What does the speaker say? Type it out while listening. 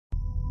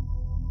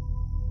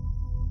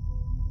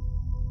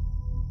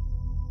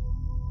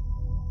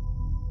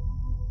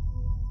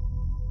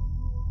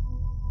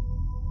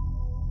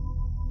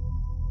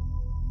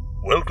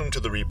Welcome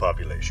to the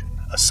Repopulation,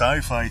 a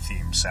sci-fi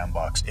themed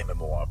sandbox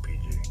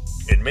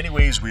MMORPG. In many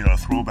ways, we are a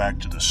throwback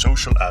to the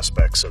social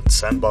aspects of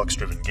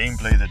sandbox-driven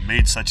gameplay that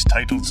made such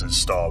titles as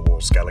Star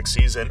Wars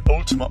Galaxies and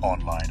Ultima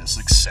Online a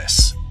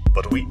success.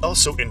 But we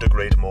also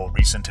integrate more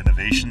recent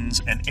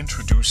innovations and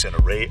introduce an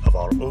array of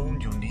our own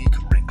unique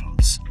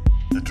wrinkles.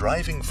 The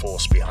driving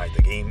force behind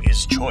the game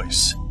is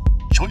choice.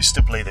 Choice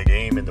to play the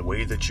game in the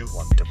way that you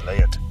want to play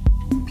it.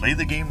 Play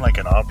the game like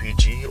an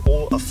RPG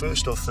or a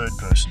first or third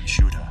person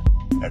shooter.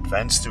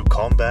 Advance through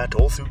combat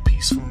or through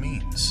peaceful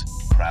means.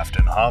 Craft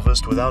and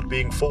harvest without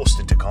being forced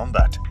into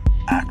combat.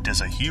 Act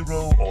as a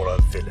hero or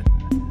a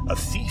villain. A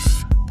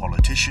thief,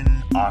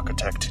 politician,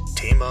 architect,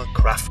 tamer,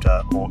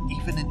 crafter, or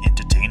even an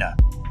entertainer.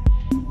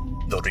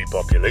 The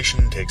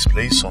Repopulation takes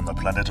place on the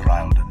planet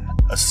Rylden,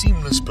 a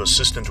seamless,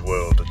 persistent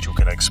world that you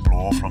can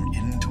explore from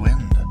end to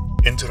end.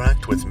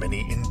 Interact with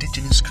many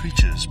indigenous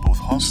creatures, both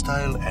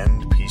hostile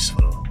and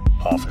peaceful.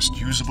 Harvest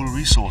usable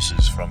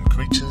resources from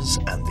creatures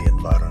and the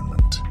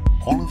environment.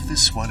 All of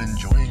this while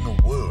enjoying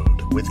a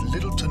world with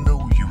little to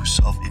no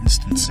use of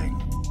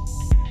instancing.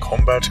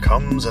 Combat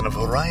comes in a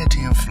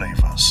variety of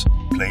flavors.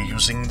 Play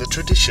using the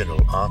traditional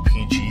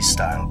RPG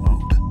style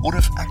mode, or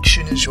if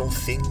action is your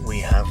thing, we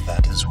have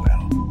that as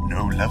well.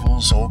 No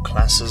levels or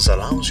classes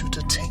allows you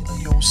to tailor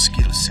your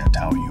skill set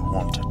how you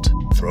want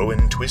it. Throw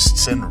in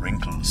twists and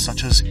wrinkles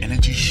such as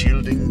energy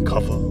shielding,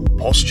 cover,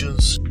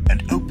 postures,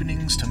 and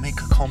openings to make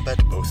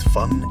combat both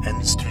fun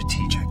and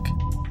strategic.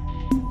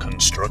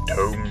 Construct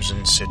homes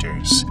and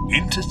cities.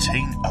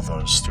 Entertain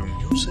others through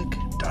music,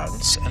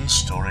 dance, and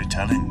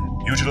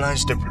storytelling.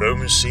 Utilize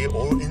diplomacy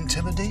or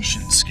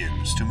intimidation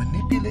skills to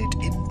manipulate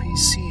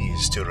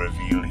NPCs to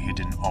reveal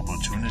hidden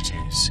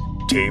opportunities.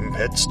 Tame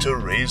pets to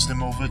raise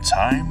them over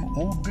time,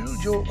 or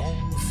build your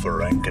own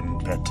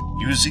Frankenpet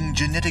using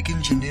genetic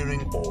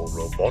engineering or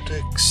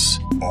robotics,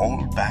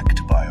 all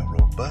backed by a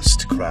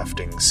robust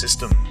crafting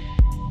system.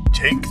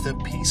 Take the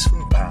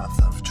peaceful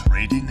path of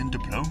trading and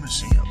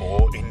diplomacy,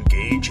 or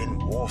engage in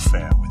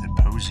warfare with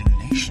opposing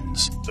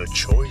nations. The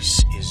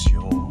choice is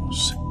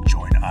yours.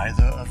 Join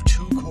either of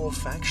two core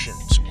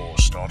factions, or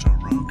start a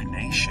rogue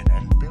nation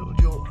and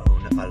build your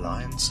own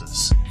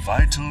alliances.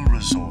 Vital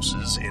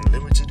resources in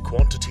limited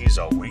quantities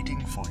are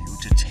waiting for you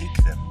to take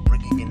them,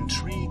 bringing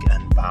intrigue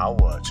and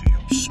power to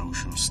your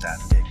social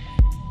standing.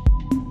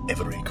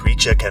 Every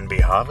creature can be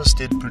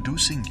harvested,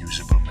 producing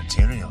usable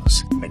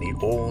materials. Many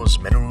ores,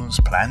 minerals,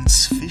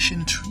 plants, fish,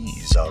 and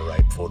trees are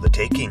ripe for the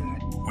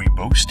taking. We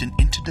boast an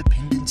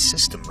interdependent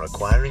system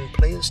requiring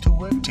players to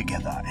work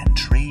together and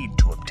trade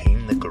to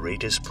obtain the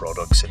greatest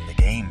products in the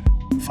game.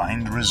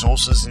 Find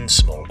resources in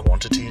small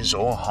quantities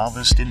or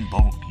harvest in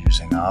bulk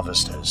using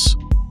harvesters.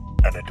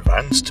 An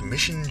advanced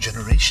mission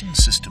generation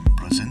system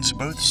presents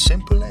both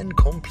simple and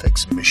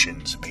complex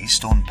missions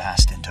based on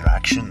past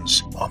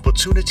interactions.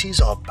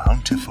 Opportunities are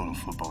bountiful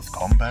for both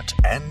combat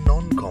and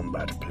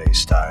non-combat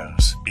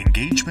playstyles.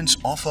 Engagements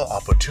offer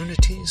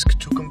opportunities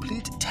to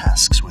complete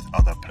tasks with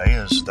other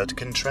players that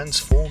can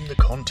transform the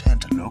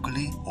content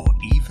locally or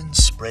even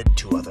spread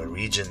to other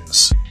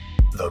regions.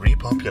 The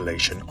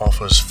Repopulation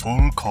offers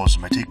full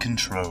cosmetic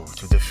control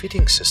through the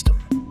fitting system.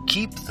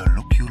 Keep the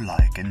look you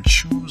like and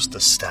choose the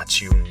stats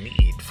you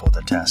need for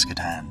the task at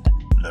hand.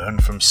 Learn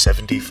from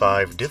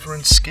 75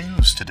 different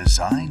skills to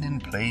design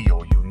and play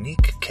your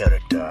unique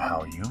character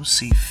how you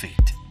see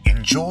fit.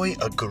 Enjoy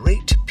a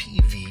great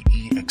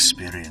PvE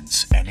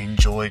experience and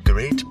enjoy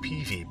great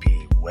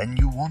PvP when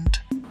you want,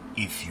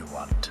 if you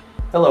want.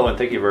 Hello, and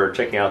thank you for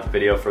checking out the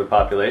video for the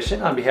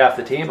Population. On behalf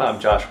of the team, I'm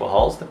Joshua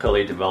Hulls, the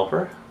co-lead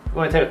developer. I'm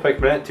going to take a quick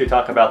minute to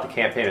talk about the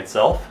campaign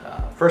itself.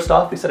 First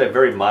off, we set a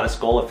very modest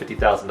goal of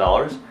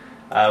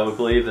 $50,000. We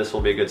believe this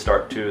will be a good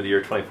start to the year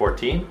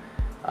 2014.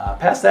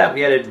 Past that,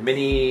 we added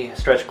many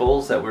stretch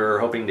goals that we're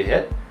hoping to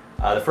hit.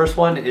 The first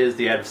one is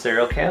the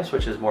adversarial camps,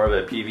 which is more of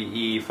a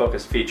PvE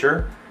focused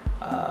feature.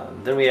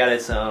 Then we added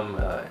some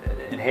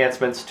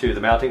enhancements to the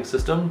mounting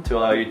system to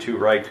allow you to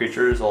ride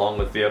creatures along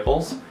with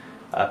vehicles.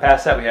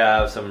 Past that, we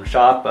have some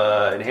shop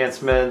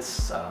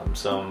enhancements,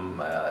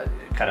 some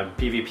kind of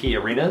PvP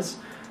arenas,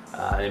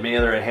 and many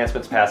other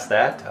enhancements past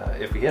that.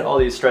 If we hit all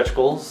these stretch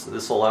goals,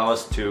 this will allow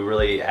us to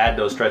really add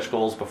those stretch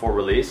goals before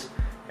release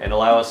and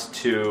allow us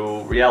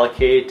to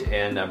reallocate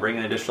and bring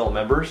in additional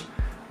members.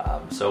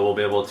 So we'll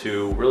be able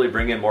to really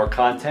bring in more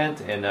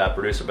content and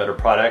produce a better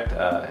product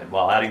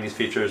while adding these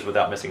features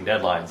without missing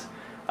deadlines,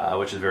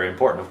 which is very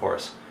important, of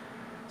course.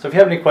 So if you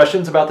have any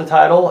questions about the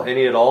title,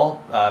 any at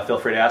all, feel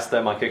free to ask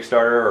them on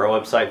Kickstarter or our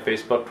website,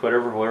 Facebook,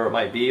 Twitter, whatever it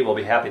might be. We'll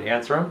be happy to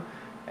answer them.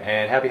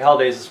 And happy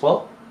holidays as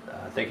well.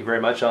 Thank you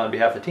very much on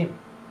behalf of the team.